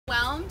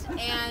event,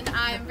 and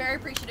I'm very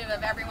appreciative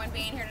of everyone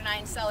being here tonight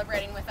and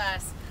celebrating with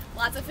us.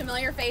 Lots of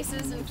familiar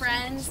faces and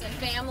friends and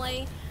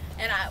family,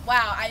 and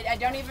wow, I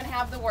don't even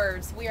have the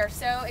words. We are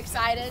so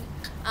excited,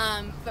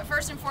 but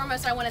first and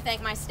foremost, I want to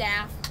thank my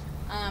staff.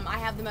 I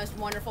have the most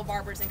wonderful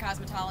barbers and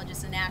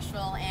cosmetologists in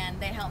Nashville, and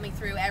they help me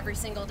through every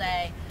single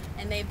day,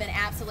 and they've been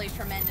absolutely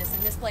tremendous,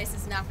 and this place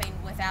is nothing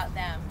without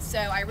them. So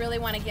I really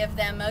want to give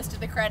them most of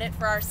the credit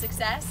for our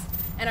success,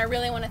 and I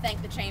really want to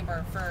thank the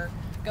Chamber for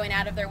going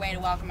out of their way to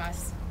welcome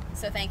us.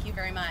 So thank you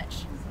very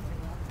much.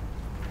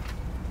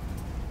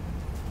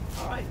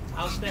 All right,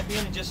 I'll step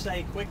in and just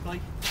say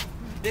quickly,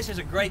 this is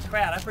a great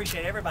crowd. I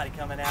appreciate everybody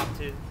coming out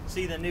to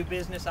see the new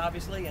business,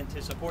 obviously, and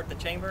to support the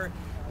Chamber.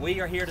 We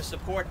are here to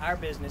support our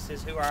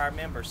businesses who are our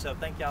members, so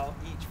thank y'all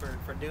each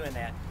for doing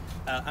that.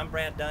 I'm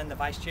Brad Dunn, the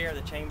Vice Chair of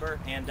the Chamber,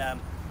 and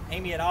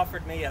Amy had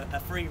offered me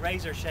a free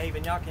razor shave,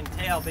 and y'all can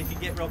tell if you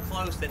get real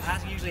close that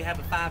I usually have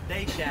a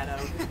 5-day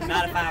shadow,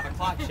 not a 5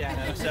 o'clock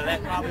shadow, so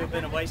that probably would have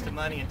been a waste of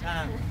money and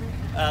time.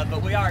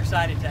 But we are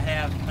excited to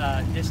have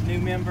this new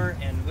member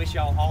and wish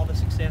y'all all the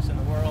success in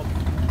the world.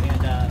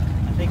 And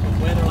I think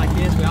with weather like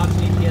this, we also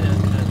need to get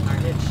our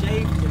head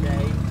shaved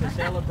today to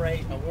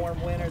celebrate a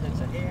warm winter that's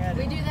ahead.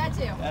 We do that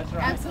too. That's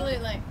right.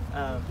 Absolutely.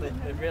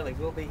 But really,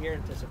 we'll be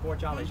here to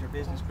support y'all as your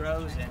business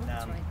grows.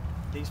 And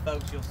these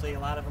folks, you'll see a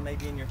lot of them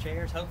maybe in your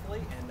chairs,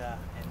 hopefully, and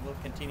we'll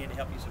continue to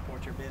help you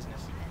support your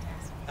business.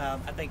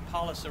 I think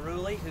Paula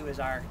Cerulli, who is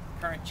our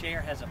current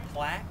chair, has a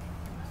plaque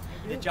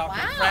that y'all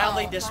can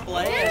proudly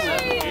display as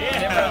a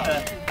member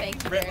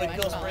of the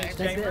Brentwood Cool Springs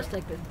Chamber.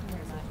 Take this.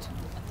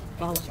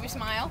 Should we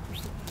smile?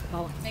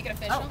 Follow. Make it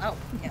official? Oh,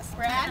 yes.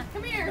 Brad,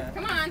 come here.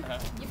 Come on.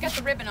 You've got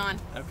the ribbon on.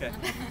 Okay.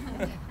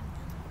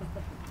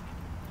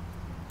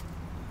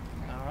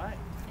 All right.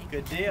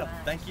 Good deal.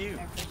 Thank you.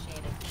 I appreciate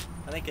it.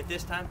 I think at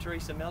this time,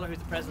 Teresa Miller, who's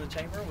the president of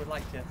the Chamber, would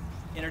like to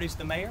introduce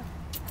the mayor.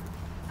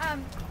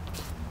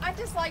 I'd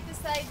just like to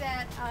say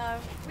that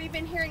we've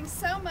been hearing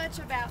so much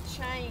about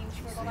change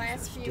for the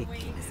last few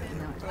weeks,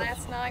 and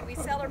last night we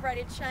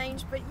celebrated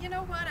change, but you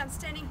know what, I'm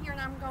standing here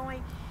and I'm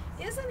going,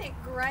 isn't it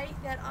great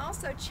that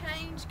also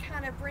change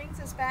kind of brings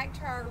us back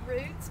to our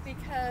roots,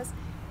 because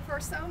for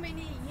so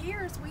many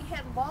years we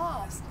had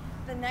lost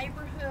the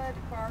neighborhood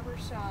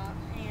barbershop.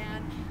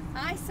 And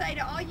I say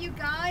to all you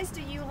guys,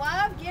 do you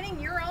love getting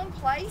your own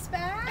place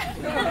back?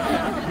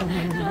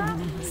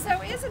 So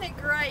isn't it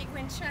great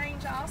when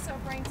change also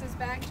brings us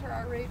back to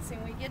our roots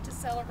and we get to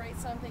celebrate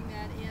something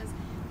that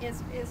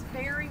is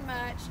very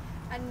much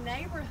a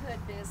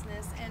neighborhood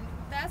business? And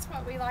that's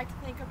what we like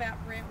to think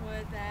about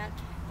Brentwood, that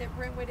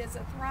Brentwood is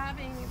a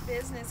thriving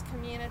business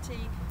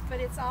community, but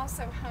it's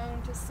also home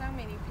to so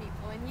many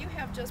people. And you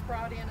have just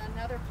brought in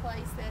another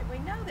place that we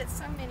know that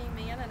so many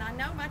men, and I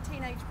know my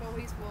teenage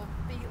boys will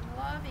be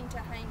loving to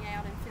hang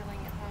out and feeling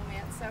at home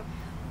at. So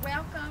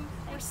welcome.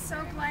 We're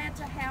so glad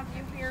to have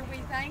you here. We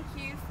thank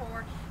you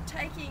for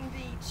taking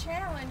the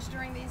challenge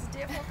during these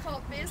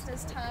difficult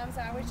business times.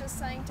 I was just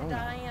saying to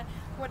Diane,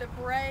 what a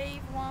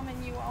brave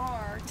woman you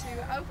are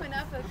to open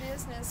up a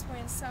business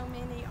when so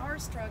many are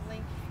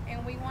struggling,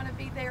 and we want to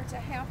be there to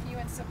help you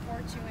and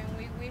support you, and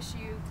we wish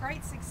you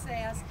great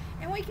success,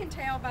 and we can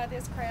tell by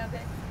this crowd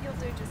that you'll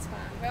do just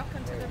fine.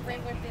 Welcome to the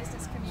Brentwood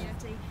business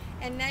community.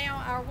 And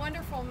now our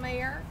wonderful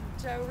mayor,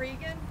 Joe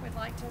Regan, would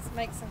like to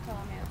make some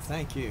comments.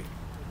 Thank you.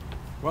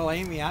 Well,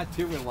 Amy, I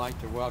too would like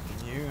to welcome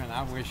you, and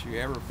I wish you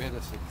every bit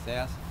of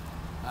success.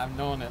 I've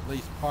known at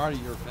least part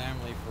of your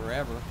family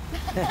forever.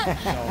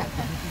 So,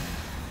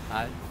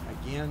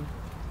 again,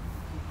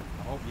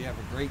 I hope you have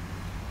a great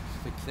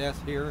success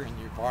here in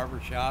your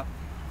barber shop,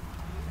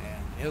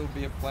 and it'll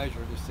be a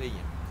pleasure to see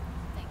you.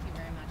 Thank you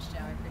very much,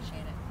 Joe. I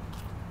appreciate it.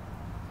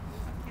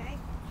 Okay,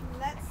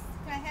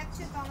 can I have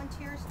 2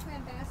 volunteers, 2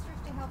 ambassadors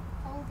to help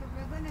hold the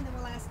ribbon, and then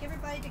we'll ask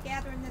everybody to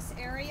gather in this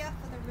area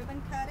for the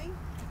ribbon cutting.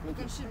 I think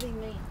it should be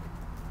me.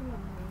 Come on,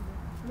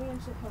 Amanda. Men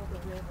should hold the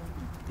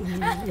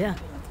ribbon. Yeah,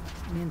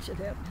 men should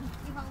help.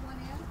 You hold one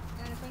end,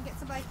 and if we can get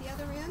somebody at the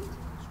other end.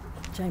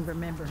 Chamber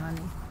member,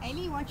 honey.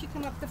 Amy, why don't you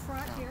come up the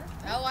front here?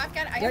 Oh, I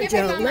Let give it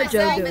Joe- on let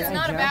Joe myself. do It's it.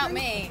 not Joe. about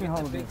me. Yeah,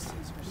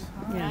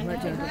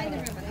 let Joe do Behind the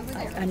it. ribbon, over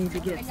there. I need to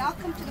get. And y'all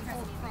come to the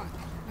full front,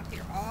 up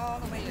here, all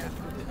the way up.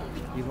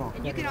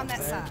 And you get on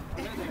that side.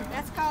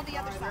 That's called the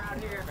other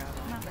side.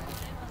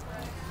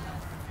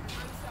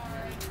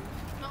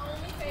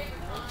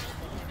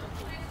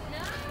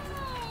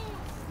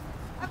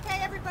 Okay,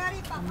 everybody,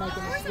 I'm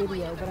making this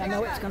video, but I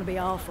know it's going to be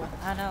awful.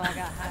 I know. I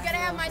got. I'm gonna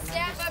have my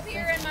staff up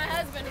here and my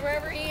husband,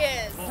 wherever he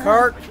is.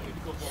 Kirk.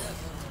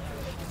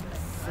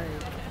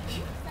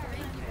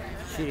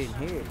 She didn't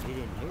hear it. He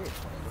didn't hear it.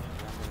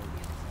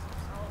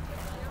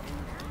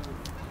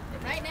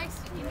 Right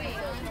next to you,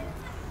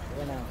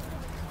 You know.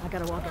 I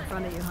got to walk in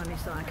front of you, honey,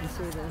 so I can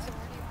see this.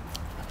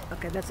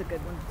 Okay, that's a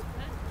good one.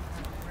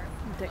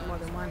 You take more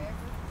than one.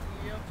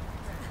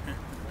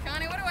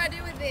 Connie, what do I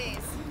do with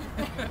these?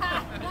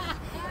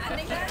 I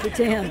think that's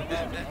Pretend.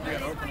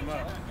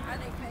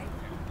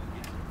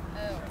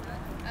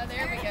 Oh,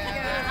 there we go.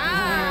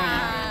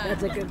 Ah.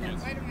 That's a good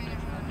one. Wait a minute.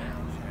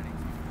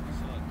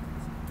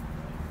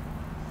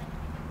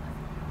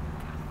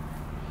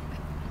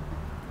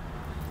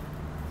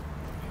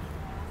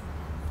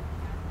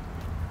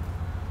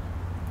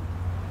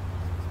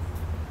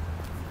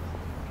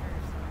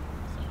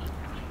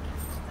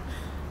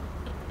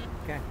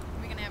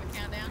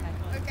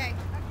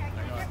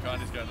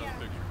 Sandy's got another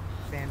picture.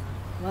 Sandy.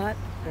 What?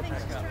 I think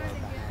she's trying to get.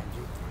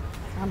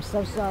 I'm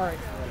so sorry.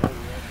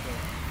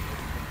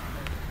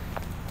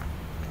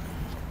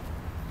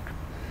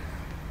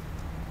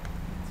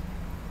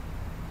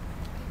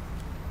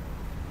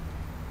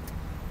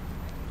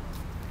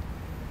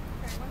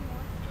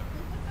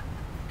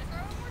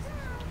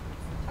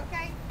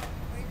 Okay.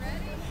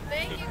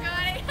 Thank you,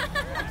 Connie.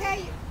 Okay.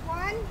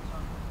 1,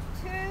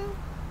 2,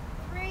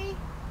 3,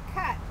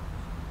 cut.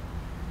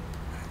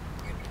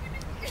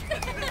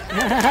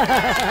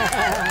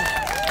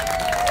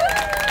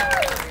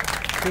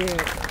 Cute.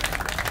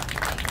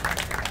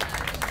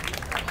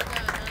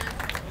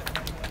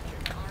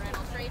 All right,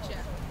 I'll trade you.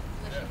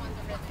 Unless you want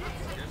the ribbon.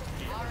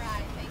 All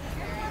right, thank you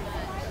very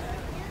much.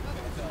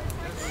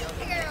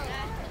 Thank you.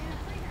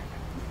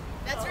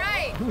 That's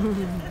right.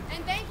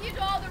 And thank you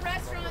to all the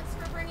restaurants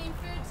for bringing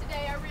food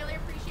today. I really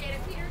appreciate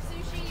it. Peter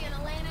Sushi and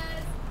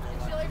Elena's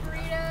and Chili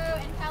Burrito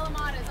and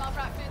Kalamata's all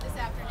brought food this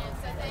afternoon,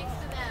 so thanks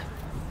to them.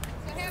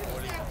 So have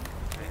yourself.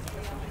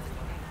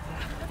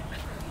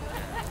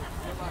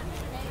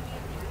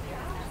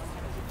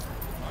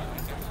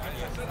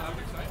 I'm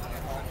excited.